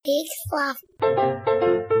Big fluff.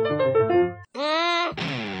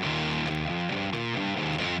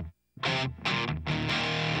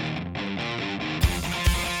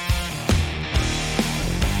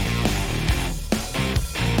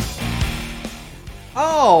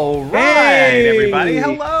 All right, Hey! everybody.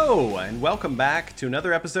 Hello, and welcome back to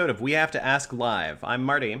another episode of We Have to Ask Live. I'm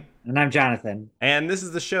Marty, And I'm Jonathan. and this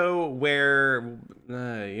is the show where,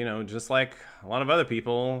 just like a lot of other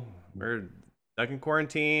people, we're stuck in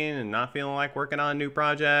quarantine and not feeling like working on new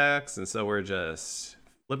projects, and so we're just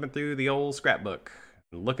flipping through the old scrapbook,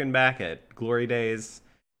 looking back at glory days,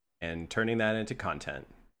 and turning that into content.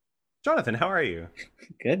 Jonathan, how are you?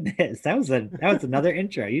 Goodness, that was another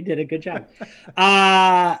intro. You did a good job.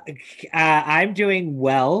 I'm doing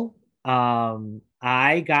well.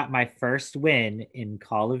 I got my first win in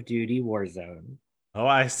Call of Duty Warzone. Oh,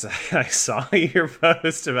 I saw your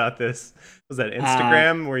post about this. Was that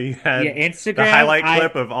Instagram where you had Instagram, the highlight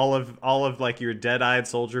clip of all of like your dead-eyed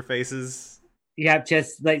soldier faces? Yeah,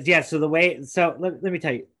 just like So let me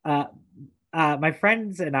tell you. My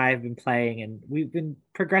friends and I have been playing, and we've been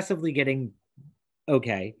progressively getting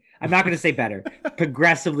okay. I'm not going to say better.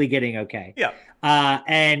 Progressively getting okay. Yeah.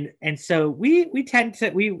 And so we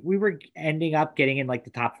were ending up getting in like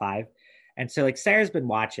the top 5, and so like Sarah's been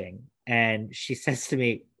watching, and she says to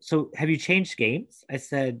me, "So have you changed games?" I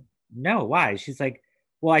said, "No, why?" She's like,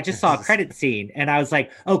 "Well, I just saw a credit scene," and I was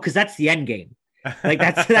like, "Oh, because that's the end game. Like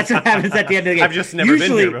that's what happens at the end of the game." I've just never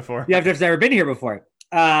been here before. Yeah, I've just never been here before.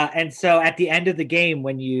 And so at the end of the game,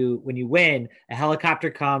 when you win, a helicopter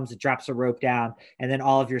comes, it drops a rope down, and then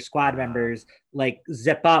all of your squad members like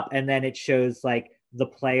zip up, and then it shows like the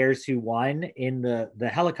players who won in the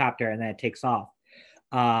helicopter, and then it takes off.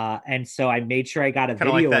 And so I made sure I got a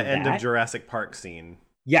video like that of end that. of Jurassic Park scene.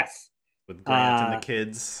 Yes. With Grant and the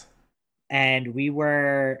kids. And we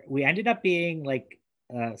ended up being like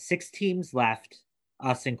 6 teams left,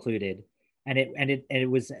 us included. And it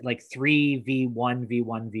was like 3v1 v1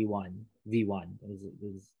 v1 v1. It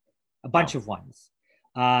was a bunch of ones.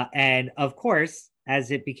 And of course,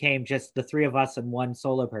 as it became just the 3 of us and one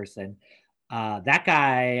solo person, that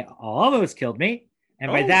guy almost killed me.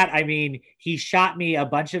 And by that, I mean, he shot me a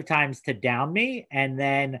bunch of times to down me, and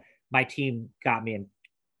then my team got me and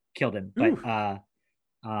killed him. But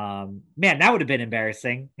man, that would have been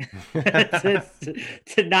embarrassing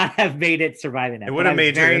to not have made it surviving. It would have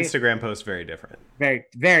made your Instagram post very different. Very,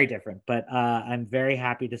 very different. But I'm very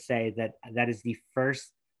happy to say that is the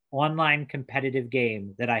first online competitive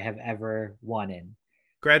game that I have ever won in.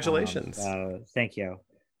 Congratulations. Thank you.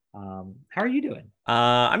 How are you doing?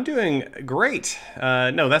 I'm doing great.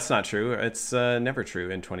 No, that's not true. It's never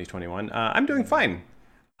true in 2021. I'm doing fine.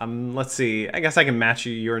 Let's see. I guess I can match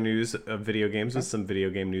your news of video games with some video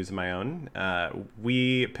game news of my own.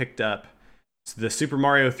 We picked up the Super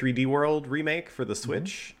Mario 3D World remake for the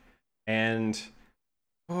Switch, and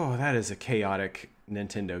that is a chaotic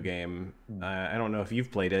Nintendo game. I don't know if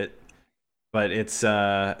you've played it, but it's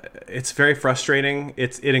very frustrating.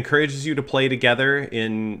 It encourages you to play together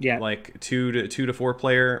in like 2 to 4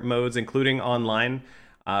 player modes, including online.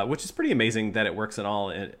 Which is pretty amazing that it works at all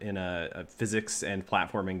in a physics and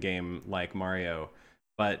platforming game like Mario.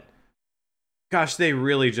 But gosh, they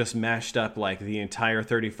really just mashed up like the entire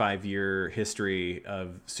 35-year history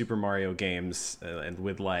of Super Mario games, and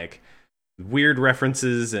with like weird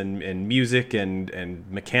references and music and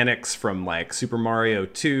mechanics from like Super Mario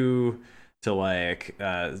 2 to like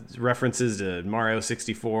references to Mario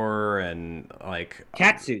 64 and like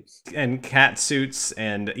cat suits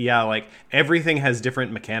and like everything has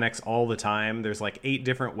different mechanics all the time. There's like 8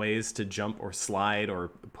 different ways to jump or slide or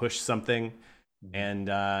push something, and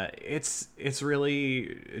it's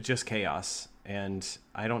really just chaos, and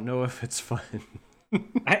I don't know if it's fun.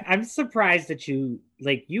 I'm surprised that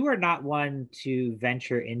you are not one to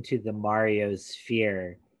venture into the Mario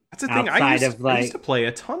sphere. That's the thing. I used to play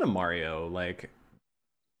a ton of Mario. Like,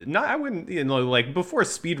 I wouldn't, like before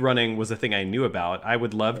speedrunning was a thing I knew about. I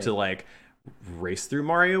would love to like race through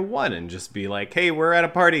Mario 1 and just be like, hey, we're at a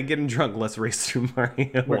party getting drunk. Let's race through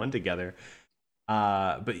Mario 1 together.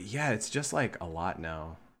 But yeah, it's just like a lot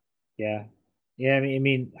now. Yeah. Yeah.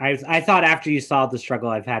 I thought after you saw the struggle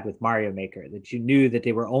I've had with Mario Maker that you knew that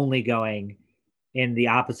they were only going in the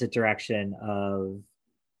opposite direction of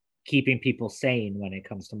keeping people sane when it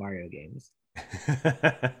comes to Mario games.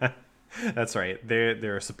 That's right.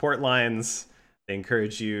 There are support lines. They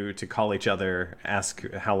encourage you to call each other, ask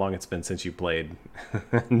how long it's been since you played,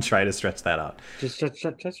 and try to stretch that out. Just stretch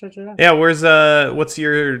it out. Yeah, what's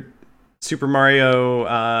your Super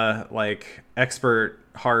Mario like expert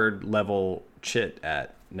hard level chit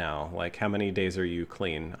at now? Like, how many days are you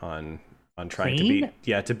clean on on trying Clean?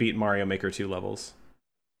 to beat Mario Maker 2 levels?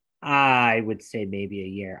 I would say maybe a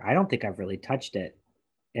year. I don't think I've really touched it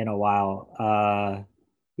in a while.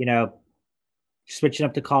 You know, switching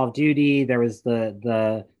up to Call of Duty. There was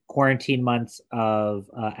the quarantine months of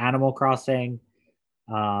Animal Crossing.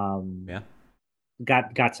 Yeah.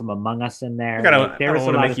 Got some Among Us in there. I Like there don't was a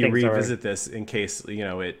want to lot make of you things that were revisit this in case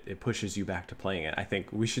it pushes you back to playing it. I think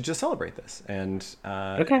we should just celebrate this and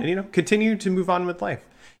okay. and continue to move on with life.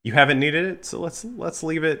 You haven't needed it, so let's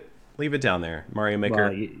leave it down there. Mario Maker.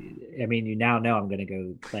 Well, you now know I'm gonna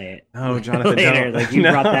go play it. Oh, Jonathan, later. don't. Like you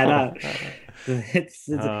No. brought that up.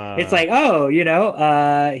 It's like, oh,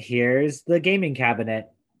 here's the gaming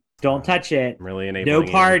cabinet. Don't touch it. I'm really enabling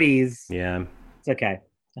No parties. you. Yeah. It's okay.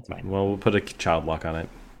 That's fine. Well, we'll put a child lock on it.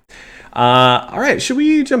 All right, should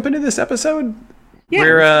we jump into this episode?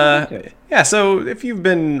 Yeah. So if you've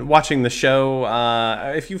been watching the show,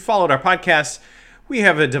 if you followed our podcast, we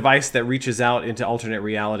have a device that reaches out into alternate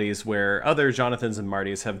realities where other Jonathans and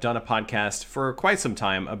Martys have done a podcast for quite some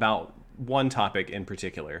time about one topic in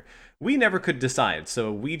particular. We never could decide, so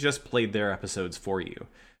we just played their episodes for you.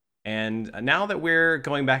 And now that we're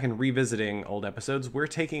going back and revisiting old episodes, we're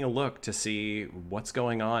taking a look to see what's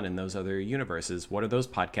going on in those other universes. What are those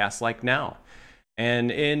podcasts like now?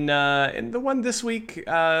 And in the one this week,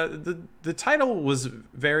 the title was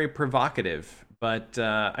very provocative, but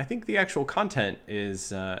I think the actual content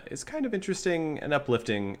is kind of interesting and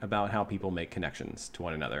uplifting about how people make connections to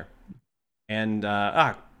one another. And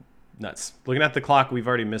nuts! Looking at the clock, we've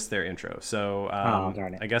already missed their intro. So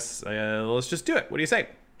darn it. I guess let's just do it. What do you say?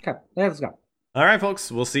 Okay, let's go. All right,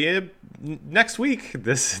 folks. We'll see you next week.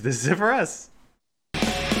 This is it for us.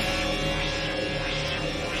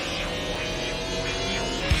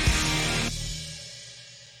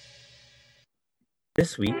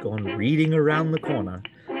 This week on Reading Around the Corner,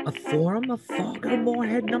 a forum of Fargo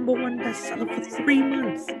Moorhead #1 bestseller for 3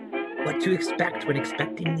 months. What to expect when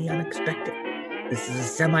expecting the unexpected. This is a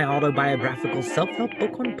semi-autobiographical self-help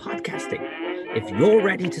book on podcasting. If you're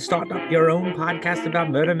ready to start up your own podcast about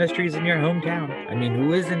murder mysteries in your hometown, I mean,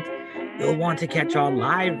 who isn't? You'll want to catch our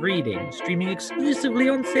live reading, streaming exclusively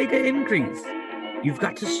on Sega Increase. You've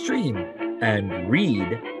got to stream and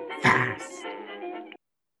read fast.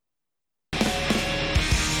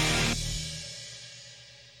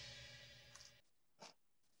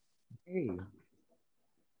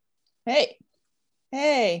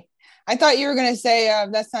 Hey. I thought you were going to say,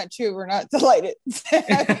 that's not true. We're not delighted.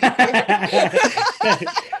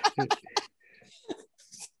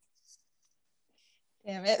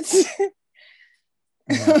 Damn it.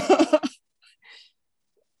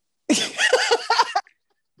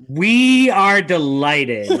 We are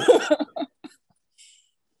delighted.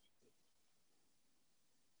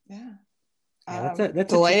 Yeah.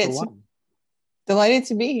 That's delighted. Delighted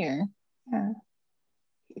to be here. Yeah.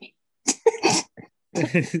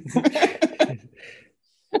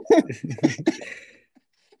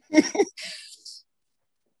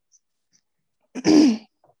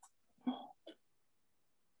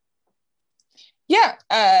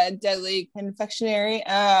 Deadly confectionery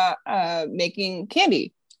making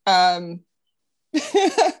candy. I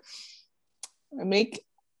make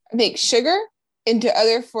sugar into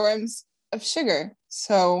other forms of sugar,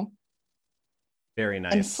 so very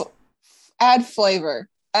nice. Add flavor,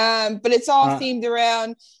 but it's all themed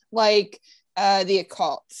around like the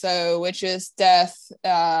occult, so witches, death,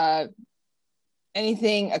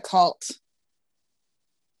 anything occult.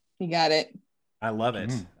 You got it. I love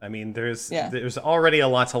it. I mean, there's already a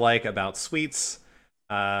lot to like about sweets,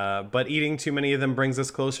 but eating too many of them brings us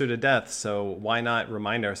closer to death. So why not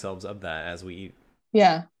remind ourselves of that as we eat?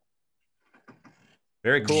 Yeah.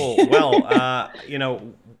 Very cool. Well,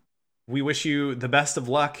 we wish you the best of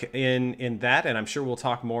luck in that, and I'm sure we'll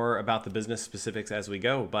talk more about the business specifics as we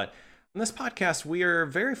go. But on this podcast, we are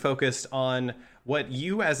very focused on what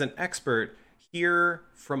you as an expert hear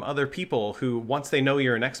from other people who, once they know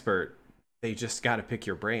you're an expert, they just got to pick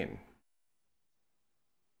your brain.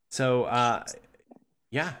 So,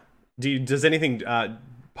 does anything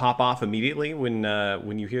pop off immediately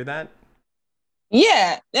when you hear that?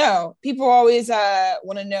 Yeah, no. People always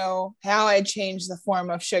want to know how I change the form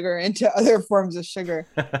of sugar into other forms of sugar.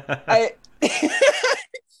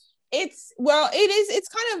 It's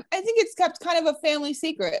kind of, I think it's kept kind of a family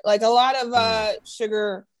secret. Like a lot of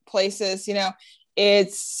sugar places,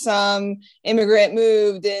 it's some immigrant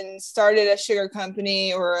moved and started a sugar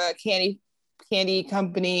company or a candy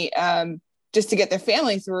company, just to get their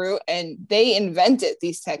family through, and they invented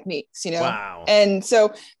these techniques, you know. Wow. And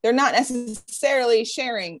so they're not necessarily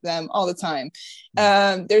sharing them all the time.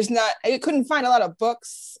 I couldn't find a lot of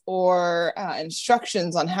books or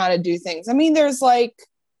instructions on how to do things. I mean, there's like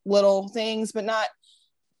little things, but not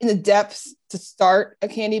in the depths to start a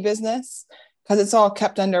candy business, because it's all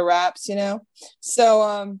kept under wraps, you know. So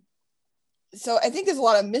I think there's a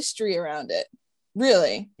lot of mystery around it,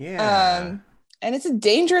 really. Yeah. And it's a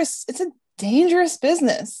dangerous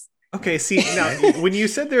business. Okay, see, now when you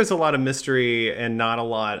said there's a lot of mystery and not a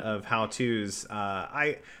lot of how-tos,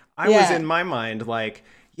 I was in my mind like,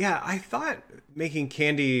 yeah, I thought making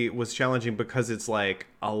candy was challenging because it's like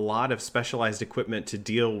a lot of specialized equipment to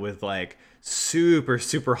deal with like super,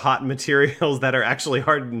 super hot materials that are actually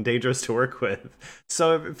hard and dangerous to work with.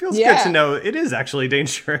 So it feels good to know it is actually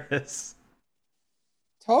dangerous.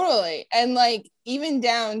 Totally. And like even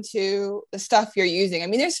down to the stuff you're using. I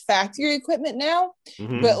mean, there's factory equipment now,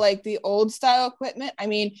 but like the old style equipment, I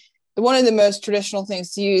mean, one of the most traditional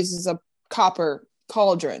things to use is a copper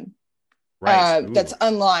cauldron. Right. That's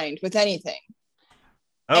unlined with anything.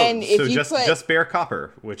 Oh, and if so you just bare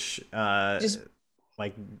copper, which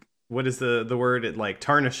like what is the word? It like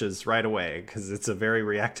tarnishes right away because it's a very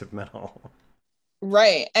reactive metal.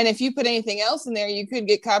 Right. And if you put anything else in there, you could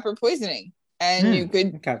get copper poisoning and you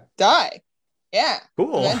could die. Yeah.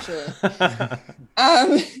 Cool. Eventually.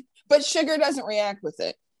 But sugar doesn't react with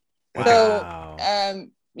it. Wow. So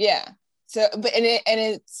yeah. So but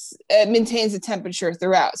it maintains the temperature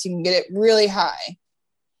throughout. So you can get it really high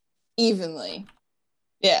evenly.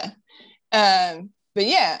 Yeah. But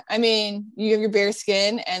yeah, I mean, you have your bare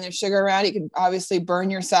skin and there's sugar around. You can obviously burn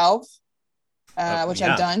yourself, which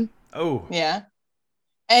I've done. Oh. Yeah.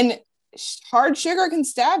 And hard sugar can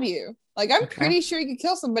stab you. Like, I'm pretty sure you could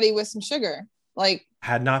kill somebody with some sugar. Like,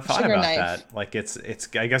 had not thought about knife. that. Like, it's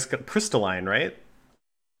I guess crystalline, right?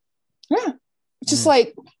 Yeah. It's just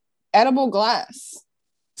like edible glass.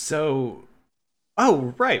 So,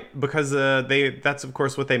 oh, right, because that's of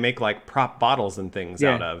course what they make like prop bottles and things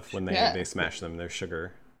out of when they smash them. Their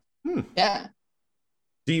sugar. Yeah.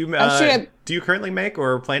 Do you do you currently make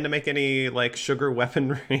or plan to make any like sugar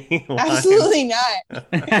weaponry lines? Absolutely not.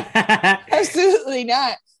 Absolutely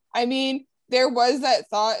not. I mean, there was that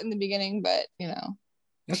thought in the beginning, but you know.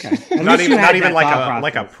 Okay. not even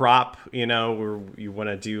like a prop, you know, where you want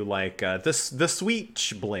to do like the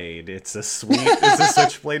switchblade. It's a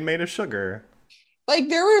switchblade made of sugar. Like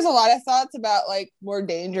there was a lot of thoughts about like more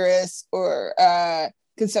dangerous or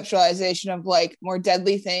conceptualization of like more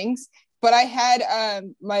deadly things. But I had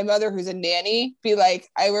my mother, who's a nanny, be like,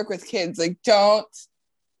 I work with kids. Like, don't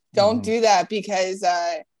do that because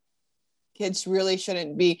kids really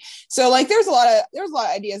shouldn't be. So like, there's a lot of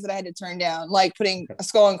ideas that I had to turn down, like putting a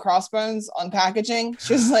skull and crossbones on packaging.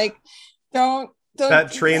 She was like, don't.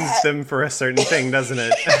 That trains them for a certain thing, doesn't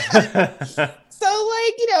it? So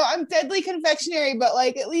like, you know, I'm deadly confectionery, but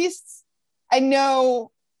like at least I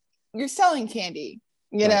know you're selling candy.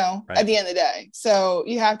 You know, at the end of the day. So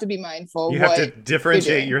you have to be mindful. You have to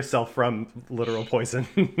differentiate yourself from literal poison.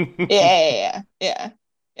 Yeah.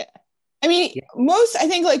 I mean, I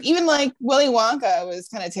think like even like Willy Wonka was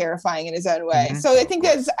kind of terrifying in his own way. So I think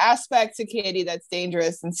there's aspects to candy that's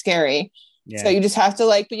dangerous and scary. Yeah. So you just have to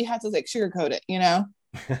but you have to like sugarcoat it, you know?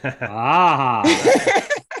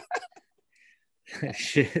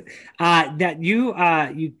 Shit. That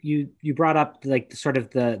you brought up like sort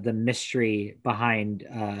of the mystery behind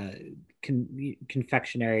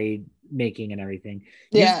confectionery making and everything.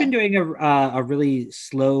 You've been doing a really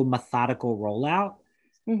slow, methodical rollout,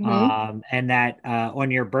 and that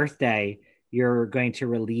on your birthday you're going to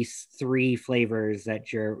release 3 flavors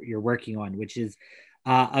that you're working on, which is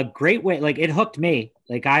a great way. Like, it hooked me.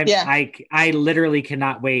 Like I literally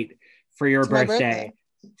cannot wait for your birthday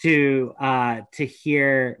to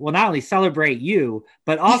hear, well, not only celebrate you,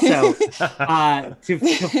 but also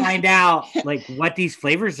to find out like what these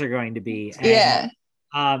flavors are going to be. And,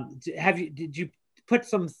 did you put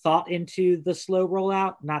some thought into the slow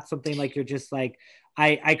rollout? Not something like you're just like,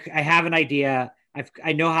 I have an idea,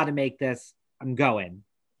 I know how to make this, I'm going.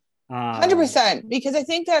 100%, because I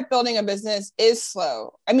think that building a business is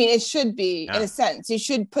slow. I mean, it should be in a sense. You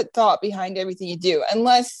should put thought behind everything you do,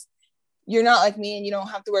 unless you're not like me and you don't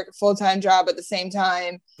have to work a full-time job at the same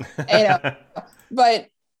time. You know, but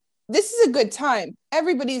this is a good time.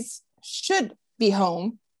 Everybody's should be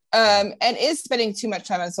home and is spending too much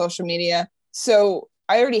time on social media. So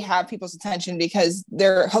I already have people's attention because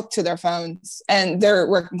they're hooked to their phones and they're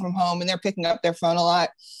working from home and they're picking up their phone a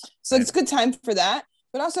lot. So it's a good time for that.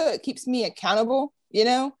 But also it keeps me accountable, you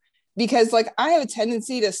know, because like I have a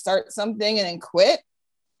tendency to start something and then quit.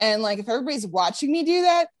 And like if everybody's watching me do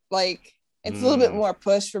that, like it's a little bit more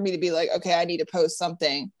push for me to be like, okay, I need to post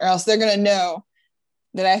something, or else they're gonna know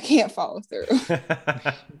that I can't follow through.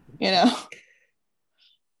 You know.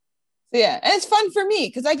 So yeah, and it's fun for me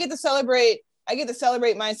because I get to celebrate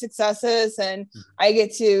my successes, and I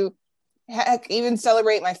get to even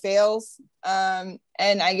celebrate my fails.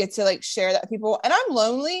 And I get to like share that with people. And I'm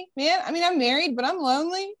lonely, man. I mean, I'm married, but I'm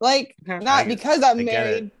lonely. Like not because I'm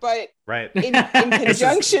married, but right in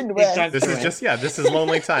conjunction with. This is just this is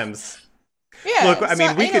lonely times. Yeah. Look, I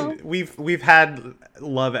mean, we've had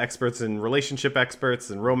love experts and relationship experts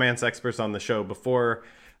and romance experts on the show before.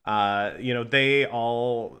 You know, they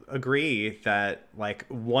all agree that like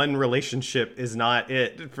one relationship is not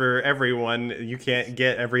it for everyone. You can't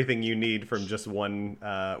get everything you need from just one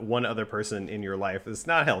other person in your life. It's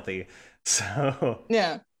not healthy. So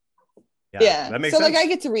yeah, that makes sense. Like I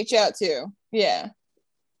get to reach out too. Yeah.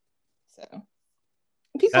 So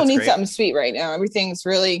people need something sweet right now. Everything's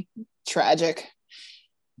really tragic.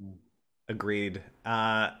 Agreed.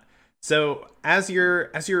 So as you're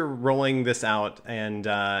rolling this out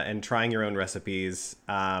and trying your own recipes,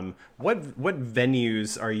 what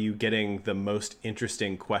venues are you getting the most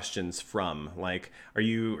interesting questions from? Like, are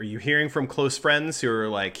you hearing from close friends who are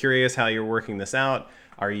like curious how you're working this out?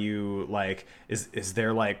 Are you like, is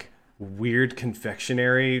there like weird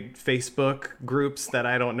confectionery Facebook groups that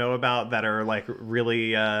I don't know about that are like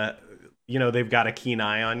really, they've got a keen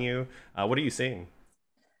eye on you? What are you seeing?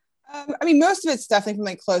 I mean, most of it's definitely from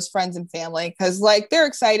like close friends and family because like they're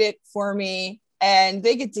excited for me and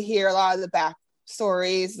they get to hear a lot of the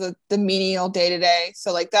backstories, the menial day to day.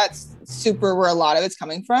 So like that's super where a lot of it's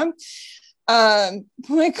coming from.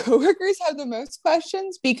 My coworkers have the most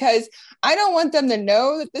questions because I don't want them to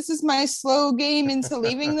know that this is my slow game into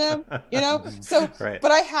leaving them, you know? So, right.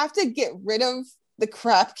 But I have to get rid of the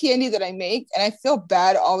crap candy that I make, and I feel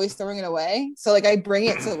bad always throwing it away. So like I bring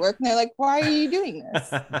it to work and they're like, why are you doing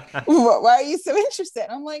this? Why are you so interested?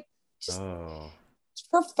 And I'm like, just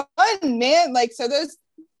for fun, man. Like, so those,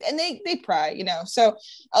 and they pry, you know? So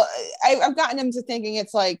I've gotten them to thinking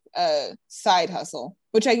it's like a side hustle,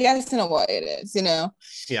 which I guess in a way it is, you know?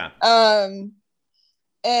 Yeah.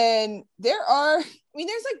 And there's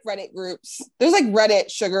like Reddit groups. There's like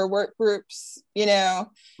Reddit sugar work groups, you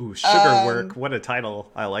know. Ooh, sugar work. What a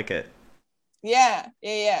title. I like it. Yeah.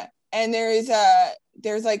 And there's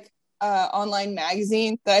like online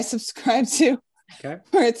magazine that I subscribe to. Okay.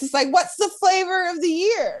 Where it's just like, what's the flavor of the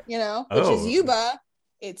year? You know, which is Yuba.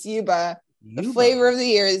 It's Yuba. The flavor of the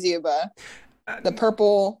year is Yuba. The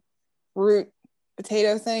purple root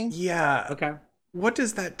potato thing. Yeah. Okay. What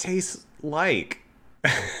does that taste like?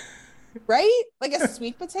 Right? Like a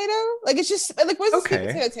sweet potato? Like it's just like what does a sweet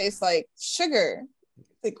potato taste like? Sugar.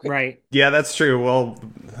 Like, right. Yeah, that's true. Well,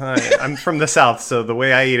 I'm from the South, so the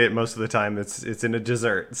way I eat it most of the time, it's in a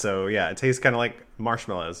dessert. So yeah, it tastes kind of like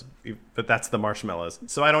marshmallows, but that's the marshmallows.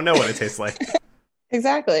 So I don't know what it tastes like.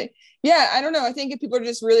 Exactly. Yeah, I don't know. I think if people are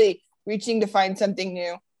just really reaching to find something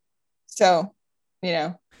new. So, you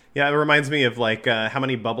know. Yeah, it reminds me of like how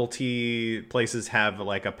many bubble tea places have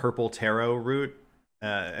like a purple taro root.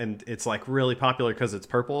 And it's like really popular because it's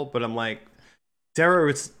purple, but I'm like, taro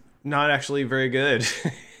root's not actually very good.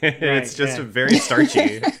 It's just very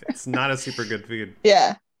starchy. It's not a super good food.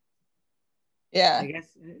 Yeah. I guess,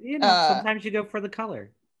 you know, sometimes you go for the color,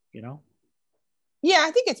 you know? Yeah, I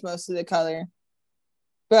think it's mostly the color.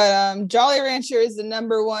 But Jolly Rancher is the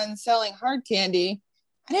 #1 selling hard candy.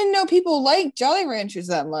 I didn't know people like Jolly Ranchers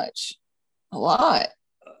that much. A lot.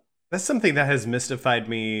 That's something that has mystified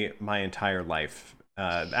me my entire life.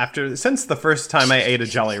 Since the first time I ate a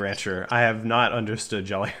Jolly Rancher, I have not understood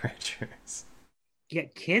Jolly Ranchers. Yeah,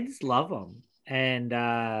 kids love them, and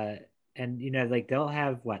you know, like they'll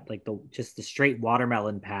have just the straight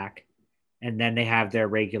watermelon pack, and then they have their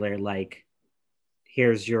regular like,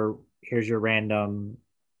 here's your random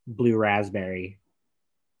blue raspberry,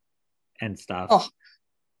 and stuff. Oh,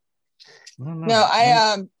 no,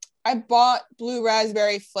 I bought blue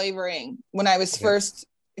raspberry flavoring when I was first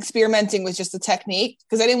experimenting with just the technique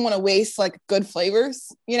because I didn't want to waste like good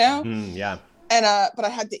flavors, you know? Yeah. And but I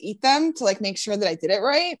had to eat them to like make sure that I did it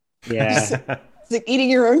right. Yeah. It's like eating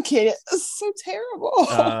your own kid is so terrible.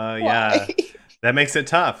 Yeah. That makes it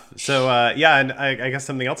tough. So and I guess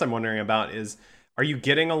something else I'm wondering about is, are you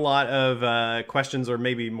getting a lot of questions or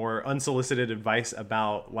maybe more unsolicited advice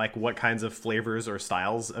about like what kinds of flavors or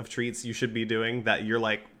styles of treats you should be doing that you're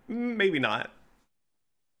like, maybe not?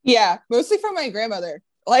 Yeah, mostly from my grandmother.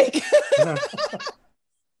 Like,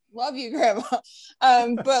 love you, grandma.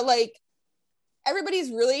 But like,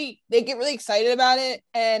 they get really excited about it,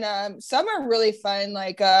 and some are really fun.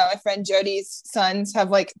 Like my friend Jody's sons have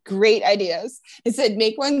like great ideas. They said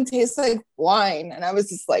make one taste like wine, and I was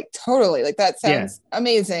just like, totally, like that sounds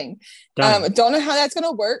amazing. I don't know how that's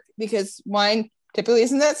gonna work because wine typically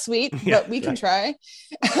isn't that sweet, but we can try.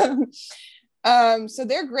 So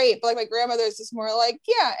they're great, but like my grandmother is just more like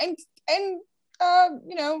and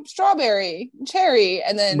strawberry, cherry,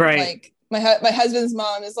 and then like my husband's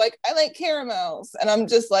mom is like, I like caramels, and I'm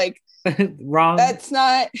just like, wrong. That's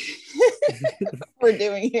not what we're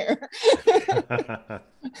doing here.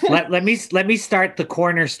 let me start the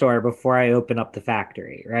corner store before I open up the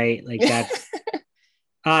factory, right? Like that's.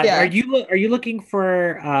 Are you looking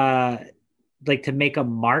for like to make a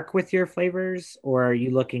mark with your flavors, or are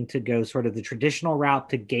you looking to go sort of the traditional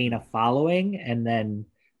route to gain a following and then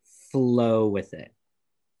flow with it?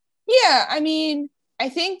 Yeah, I mean, I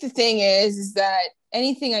think the thing is that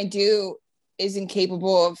anything I do is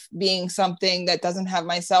incapable of being something that doesn't have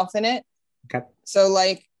myself in it. Okay. So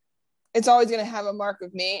like, it's always going to have a mark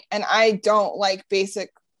of me, and I don't like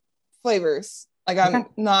basic flavors. Like I'm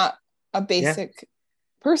not a basic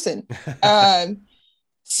person.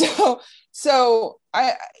 So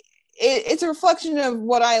it's a reflection of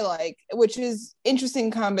what I like, which is interesting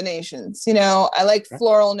combinations. I like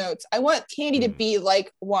floral notes. I want candy to be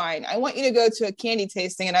like wine. I want you to go to a candy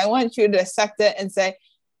tasting and I want you to dissect it and say,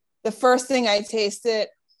 the first thing I tasted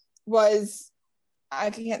was, I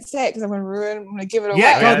can't say it because I'm going to give it away.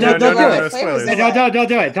 Yeah, don't do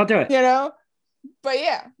it. Don't do it.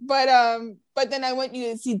 But then I want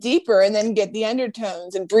you to see deeper and then get the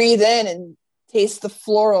undertones and breathe in and taste the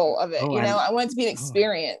floral of it. I want it to be an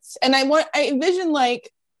experience. And I envision like,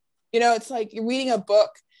 it's like you're reading a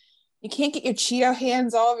book. You can't get your Cheeto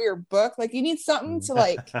hands all over your book. Like you need something to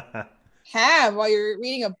like have while you're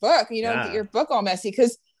reading a book. You don't get your book all messy.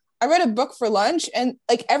 Because I read a book for lunch, and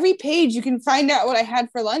like every page you can find out what I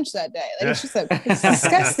had for lunch that day. Like it's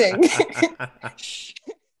disgusting.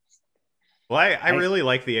 Well, I really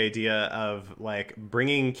like the idea of like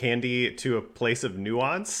bringing candy to a place of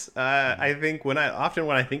nuance. I think when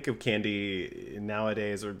I think of candy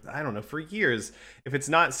nowadays, or I don't know, for years, if it's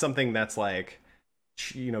not something that's like,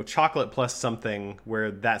 chocolate plus something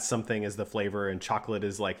where that something is the flavor and chocolate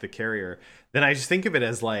is like the carrier, then I just think of it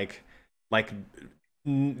as like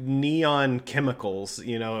neon chemicals.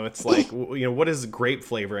 It's like, what is grape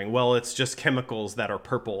flavoring? Well, it's just chemicals that are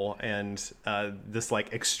purple and this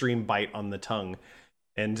like extreme bite on the tongue.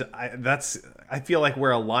 And I feel like where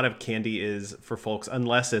a lot of candy is for folks,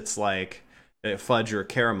 unless it's like fudge or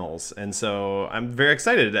caramels. And so I'm very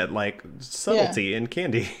excited at like subtlety in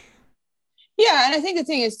candy. Yeah, and I think the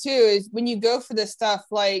thing is too is when you go for this stuff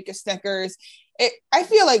like a Snickers, I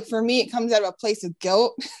feel like for me it comes out of a place of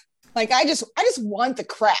guilt. Like I just want the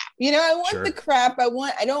crap, I want the crap.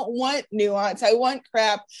 I don't want nuance. I want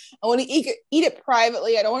crap. I want to eat it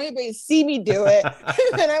privately. I don't want anybody to see me do it.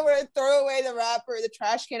 And I want to throw away the wrapper, the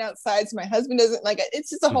trash can outside so my husband doesn't like it.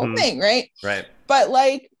 It's just a whole thing, right? Right. But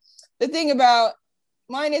like the thing about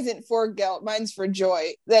mine isn't for guilt. Mine's for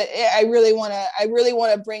joy. That I really want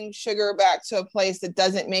to bring sugar back to a place that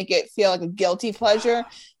doesn't make it feel like a guilty pleasure.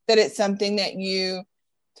 That it's something that you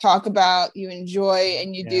talk about, you enjoy,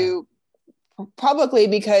 and you do publicly,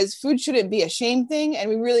 because food shouldn't be a shame thing, and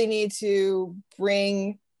we really need to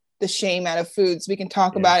bring the shame out of food so we can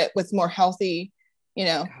talk about it with more healthy,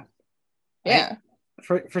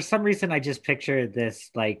 For some reason I just pictured this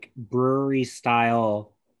like brewery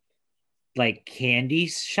style like candy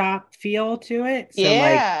shop feel to it. So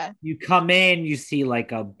like you come in, you see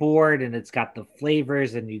like a board and it's got the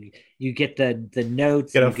flavors, and you get the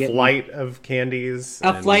notes. Get a flight of candies.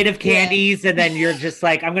 And then you're just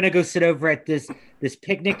like, I'm gonna go sit over at this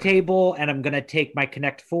picnic table, and I'm gonna take my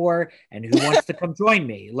Connect 4, and who wants to come join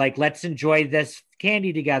me? Like, let's enjoy this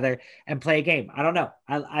candy together and play a game. I don't know.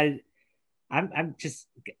 I'm just,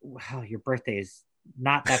 wow, your birthday is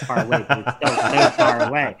not that far away, but it's still so far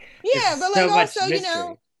away. Yeah, but like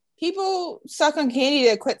also, people suck on candy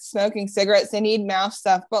to quit smoking cigarettes. They need mouth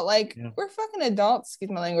stuff, but like we're fucking adults.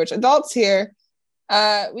 Excuse my language. Adults here.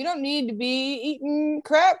 We don't need to be eating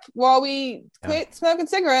crap while we quit smoking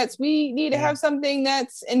cigarettes. We need to have something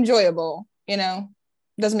that's enjoyable.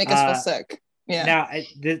 Doesn't make us feel sick. Yeah. Now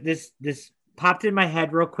this popped in my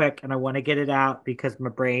head real quick, and I want to get it out because my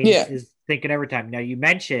brain is thinking every time. Now you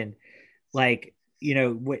mentioned like,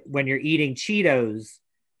 when you're eating Cheetos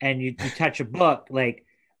and you touch a book, like,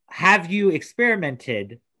 have you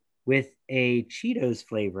experimented with a Cheetos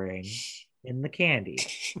flavoring in the candy?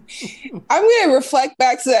 I'm going to reflect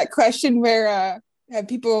back to that question where have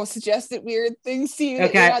people suggested weird things to you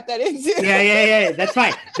Okay. that you're not that into. Yeah. That's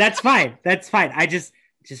fine. That's fine. I just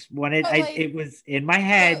wanted. Like, it was in my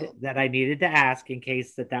head no. that I needed to ask in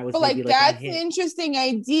case that was. But maybe like that's a an hint. interesting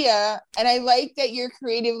idea, and I like that you're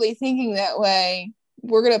creatively thinking that way.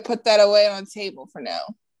 We're gonna put that away on the table for now.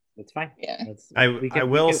 That's fine. Yeah. I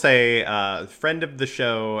will say, friend of the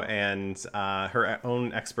show and her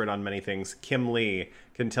own expert on many things, Kim Lee,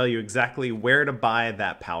 can tell you exactly where to buy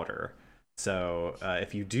that powder. So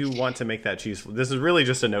if you do want to make that cheese, this is really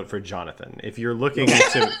just a note for Jonathan. If you're looking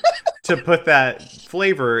to put that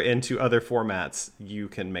flavor into other formats, you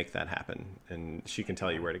can make that happen, and she can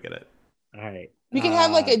tell you where to get it. All right. We can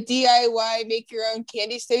have like a DIY make your own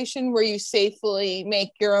candy station where you safely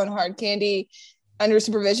make your own hard candy under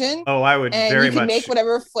supervision. Oh, I would and very you can much make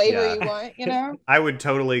whatever flavor you want, you know? I would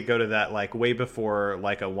totally go to that like way before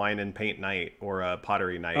like a wine and paint night or a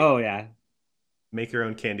pottery night. Oh yeah. Make your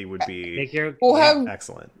own candy would be we'll have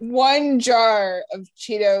excellent. One jar of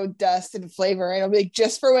Cheeto dust and flavor, and it'll be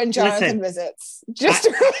just for when Jonathan visits. Just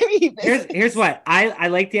for when he visits. Here's what I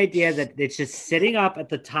like the idea that it's just sitting up at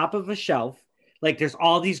the top of a shelf. Like there's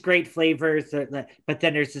all these great flavors, but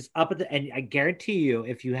then there's this up at the, and I guarantee you,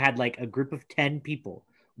 if you had like a group of 10 people,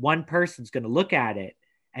 one person's going to look at it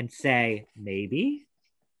and say, maybe.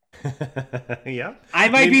 Yeah. I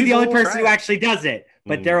might be the only person who actually does it,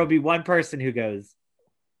 but there will be one person who goes,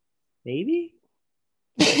 maybe.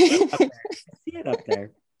 See it up there.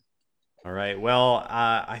 All right. Well,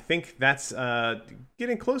 I think that's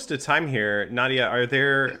getting close to time here. Nadia, are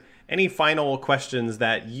there any final questions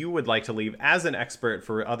that you would like to leave as an expert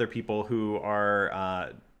for other people who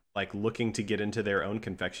are like looking to get into their own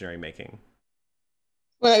confectionery making?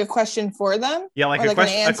 Well, like a question for them? Yeah, like a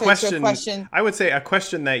question. I would say a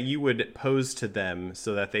question that you would pose to them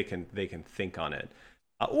so that they can think on it.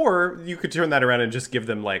 Or you could turn that around and just give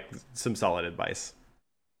them like some solid advice.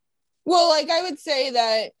 Well, like I would say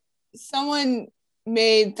that someone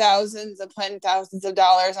made thousands upon thousands of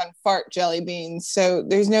dollars on fart jelly beans, so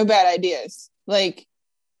there's no bad ideas. Like,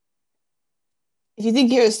 if you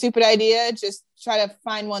think you have a stupid idea, just try to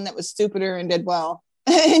find one that was stupider and did well.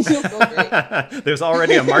 And you'll feel great. There's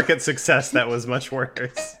already a market success that was much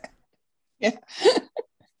worse. Yeah.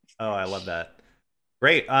 Oh, I love that.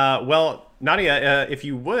 Great. Well, Nadia, if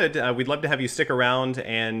you would, we'd love to have you stick around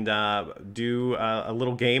and do a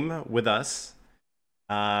little game with us.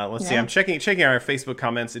 Let's see. I'm checking our Facebook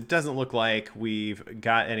comments. It doesn't look like we've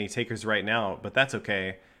got any takers right now, but that's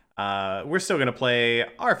okay. We're still going to play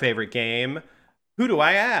our favorite game, Who Do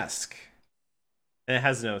I Ask? And it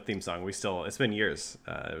has no theme song. It's been years.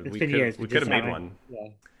 We could have made one.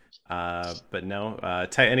 Yeah. But no,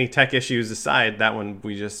 any tech issues aside, that one,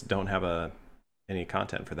 we just don't have any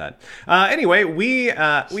content for that. Anyway, we've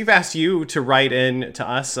asked you to write in to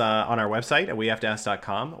us on our website at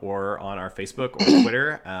wehavetoask.com or on our Facebook or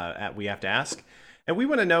Twitter at We Have to Ask. And we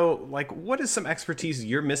want to know, like, what is some expertise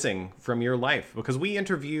you're missing from your life? Because we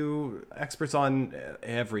interview experts on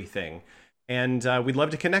everything. And we'd love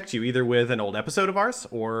to connect you either with an old episode of ours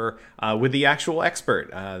or with the actual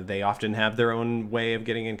expert. They often have their own way of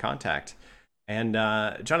getting in contact. And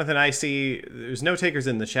Jonathan, I see there's no takers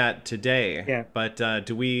in the chat today. Yeah. But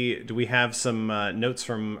do we have some notes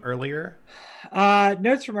from earlier?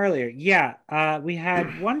 Notes from earlier. Yeah. We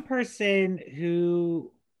had one person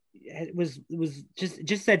who was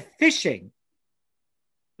just said fishing.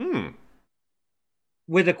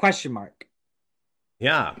 With a question mark.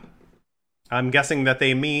 Yeah. I'm guessing that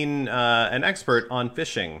they mean an expert on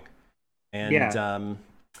fishing. And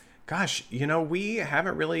gosh, we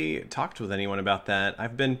haven't really talked with anyone about that.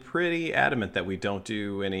 I've been pretty adamant that we don't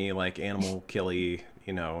do any like animal killy,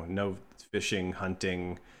 no fishing,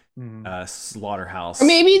 hunting, slaughterhouse. Or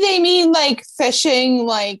maybe they mean like fishing,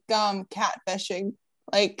 like cat fishing,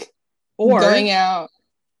 like or going out.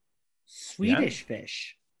 Swedish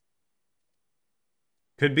fish.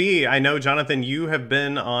 Could be. I know, Jonathan, you have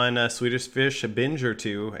been on a Swedish fish binge or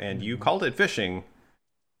two, and you called it fishing.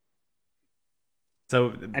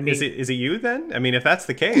 So, is it you then? I mean, if that's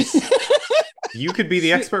the case, you could be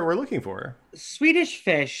the expert we're looking for. Swedish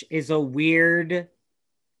fish is a weird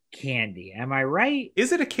candy. Am I right?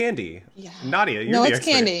 Is it a candy? Yeah. Nadia, you're the expert.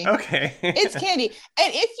 Candy. Okay. It's candy.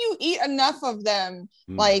 And if you eat enough of them,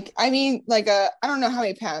 like, I don't know how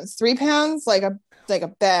many pounds, 3 pounds, like a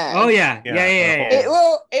bag. Oh yeah.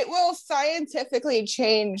 It will scientifically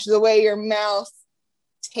change the way your mouth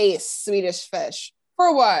tastes Swedish fish for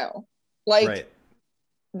a while. Like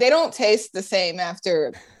they don't taste the same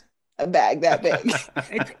after a bag that big.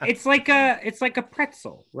 it's like a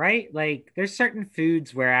pretzel, right? Like there's certain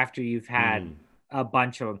foods where after you've had a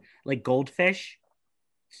bunch of them, like goldfish,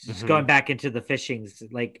 just going back into the fishings,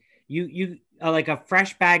 like you like a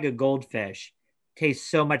fresh bag of goldfish tastes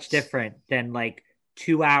so much different than like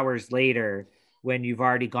 2 hours later when you've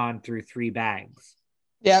already gone through 3 bags.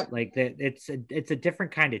 Yep. Like that, it's a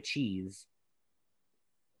different kind of cheese.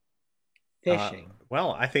 Fishing.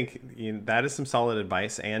 Well, I think that is some solid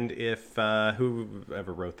advice. And if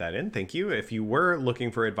whoever wrote that in, thank you. If you were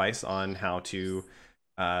looking for advice on how to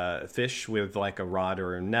fish with like a rod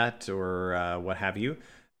or a net or what have you,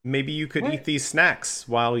 maybe you could eat these snacks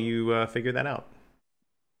while you figure that out.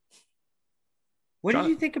 What did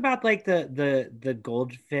you think about like the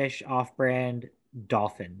goldfish off-brand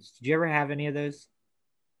dolphins? Did you ever have any of those?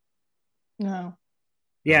 No.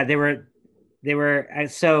 Yeah, they were.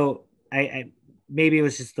 So I maybe it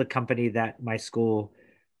was just the company that my school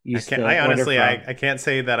used to. I honestly, order from. I can't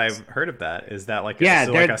say that I've heard of that. Is that like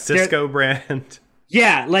like a Cisco brand?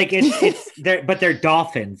 Yeah, like it's they're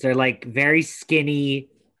dolphins. They're like very skinny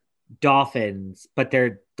dolphins, but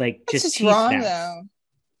they're like That's just just wrong snacks. though.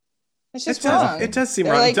 It's just wrong. It does seem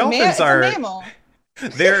They're wrong. like Dolphins are. It's a mammal.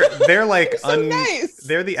 They're like So nice.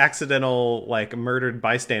 They're the accidental like murdered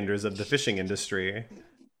bystanders of the fishing industry.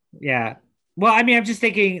 Yeah. Well, I mean, I'm just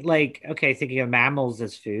thinking like, okay, thinking of mammals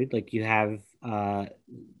as food. Like you have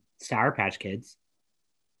Sour Patch Kids.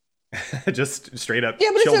 Just straight up. Yeah,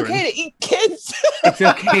 but children. it's okay to eat kids. It's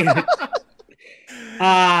okay.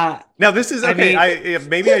 Now this is okay. I mean,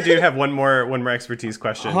 maybe I do have one more expertise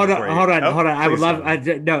question. Hold on. I would love.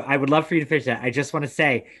 Tell I would love for you to finish that. I just want to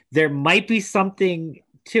say there might be something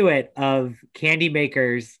to it of candy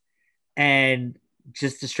makers and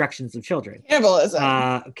just destructions of children.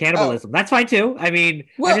 Cannibalism. Cannibalism. That's fine too. I mean,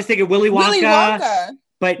 Well, I'm just thinking Willy Wonka.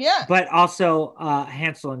 But also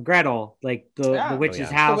Hansel and Gretel, like the witch's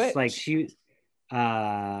house, The witch. like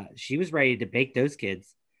she was ready to bake those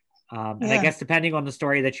kids. And I guess depending on the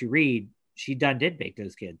story that you read, she did bake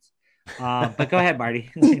those kids. But go ahead, Marty.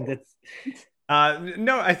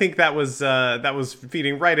 No, I think that was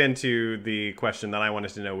feeding right into the question that I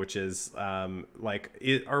wanted to know, which is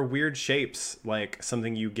are weird shapes like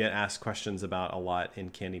something you get asked questions about a lot in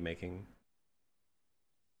candy making?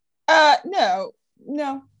 No.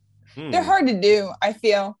 They're hard to do, I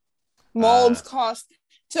feel. Molds cost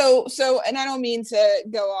so, and I don't mean to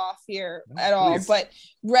go off here at all, but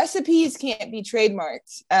recipes can't be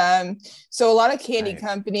trademarked. So a lot of candy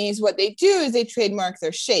companies, what they do is they trademark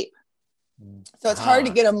their shape. So it's hard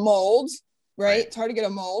to get a mold, right? It's hard to get a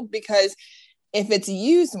mold because if it's a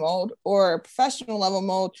used mold or a professional level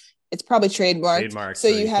mold, it's probably trademarked. So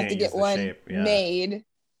you have to get one made. Oof.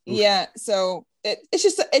 Yeah. So that's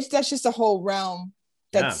just a whole realm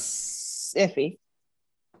that's iffy.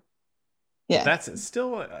 Yeah. That's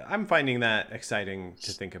still, I'm finding that exciting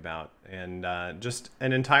to think about. And just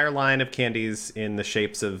an entire line of candies in the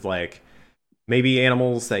shapes of like maybe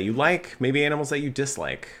animals that you like, maybe animals that you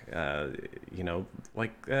dislike,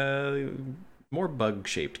 more bug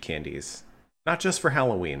shaped candies, not just for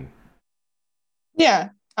Halloween. Yeah.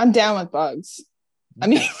 I'm down with bugs. I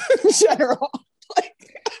mean, in general.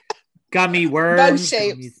 Gummy worms,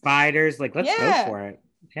 gummy spiders, like let's go for it.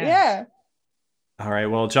 Yeah. All right.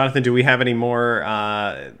 Well, Jonathan, do we have any more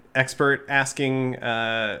experts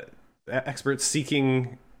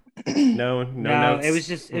seeking? No notes? It was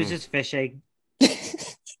just fishing.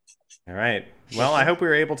 All right. Well, I hope we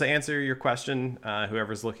were able to answer your question.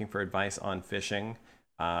 Whoever's looking for advice on fishing,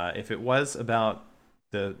 if it was about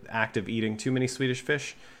the act of eating too many Swedish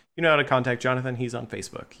fish, you know how to contact Jonathan. He's on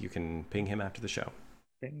Facebook. You can ping him after the show.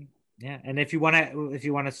 Yeah, and if you want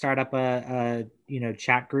to start up a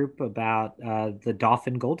chat group about the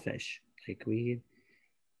dolphin goldfish, like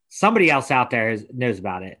somebody else out there knows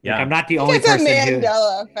about it. Yeah, like, I'm not the only person. It's a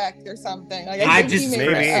Mandela effect or something. Like I just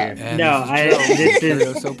this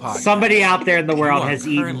is somebody out there in the world has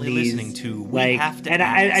eaten these.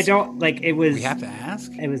 I don't like it was. We have to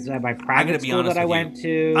ask. It was my private school that I went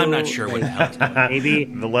to. I'm not sure what the hell. Maybe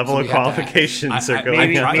the level of qualifications are going.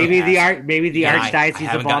 Maybe the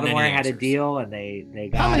Archdiocese of Baltimore had a deal and they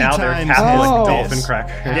got. Now they're Catholic dolphin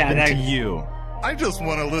cracker. Yeah, to you. I just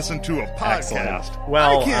want to listen to a podcast. Excellent.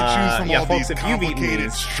 Well, I can't choose from all folks, these if you've eaten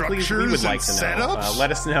these, please, we would like to know. Let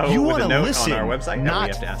us know with a note on our website,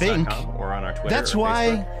 NowWeHaveToAsk.com, or on our Twitter. That's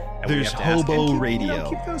why there's Hobo Radio.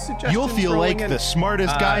 You'll feel like the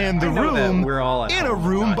smartest guy in the room in a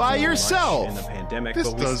room by yourself. In the pandemic, this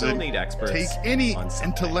but we still need experts take any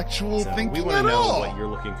intellectual thinking at all. What you're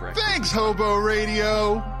looking for. Thanks, Hobo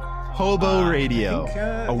Radio. Hobo Radio,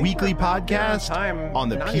 a weekly podcast on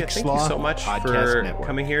the Peak Sloth so much Podcast for Network.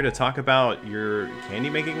 Coming here to talk about your candy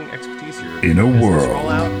making expertise, your in a world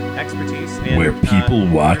rollout expertise, and, where people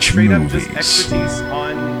watch movies. movies.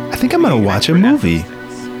 I think I'm gonna watch a movie.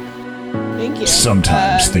 Thank you.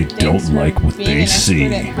 Sometimes they don't like what they see.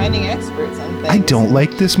 Finding experts on things. I don't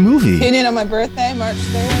like this movie. Tune in on my birthday, March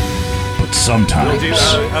 3rd. But sometimes they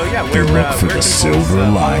look for the silver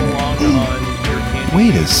lining.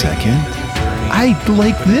 Wait a second. I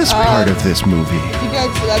like this part of this movie.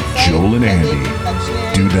 Joel and Andy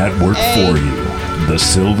do that work for you. The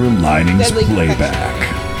Silver Linings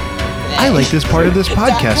Playback. I like this part of this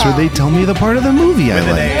podcast where they tell me the part of the movie I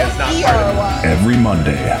like. Every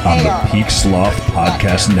Monday on the Peak Sloth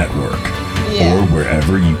Podcast Network or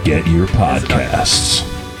wherever you get your podcasts.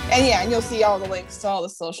 And you'll see all the links to all the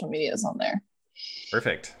social medias on there.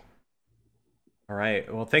 Perfect. All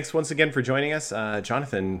right. Well, thanks once again for joining us.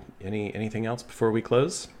 Jonathan, anything else before we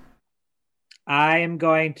close? I am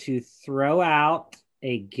going to throw out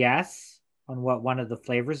a guess on what one of the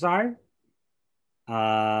flavors are.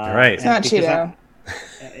 All right. It's not Cheeto.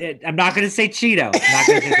 I'm not going to say Cheeto.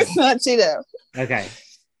 It's not Cheeto. Okay.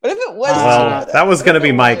 But if it was well, that was going to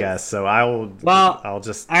be my guess, so I'll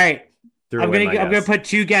just all right. I'm gonna put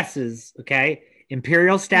two guesses. Okay,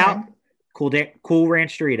 Imperial Stout, Cool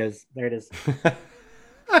Ranch Doritos. There it is.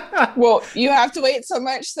 Well, you have to wait so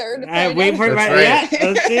much, sir. To wait for my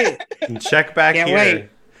let's see. Check back Can't here. Wait.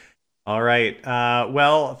 All right.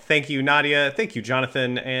 Well, thank you, Nadia. Thank you,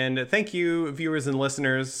 Jonathan. And thank you, viewers and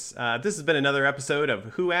listeners. This has been another episode of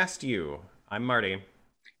Who Asked You? I'm Marty.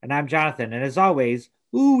 And I'm Jonathan. And as always,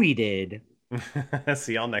 we did.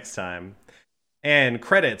 See y'all next time. And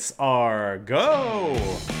credits are go.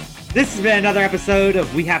 This has been another episode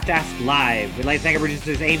of We Have to Ask Live. We'd like to thank our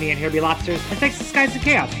producers Amy and Herbie Lobsters, and thanks to Skies of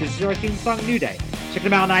Chaos for our theme song New Day. Check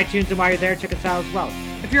them out on iTunes, and while you're there, check us out as well.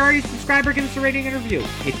 If you're already a subscriber, give us a rating and review.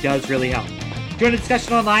 It does really help. Join the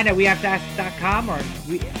discussion online at WeHaveToAsk.com or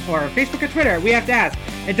Facebook or Twitter at We Have to Ask.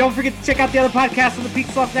 And don't forget to check out the other podcasts on the Peak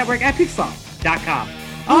Sloth Network at PeakSloth.com.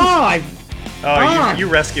 You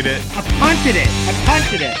rescued it. I punted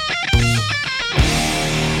it.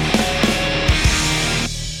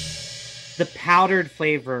 The powdered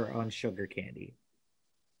flavor on sugar candy.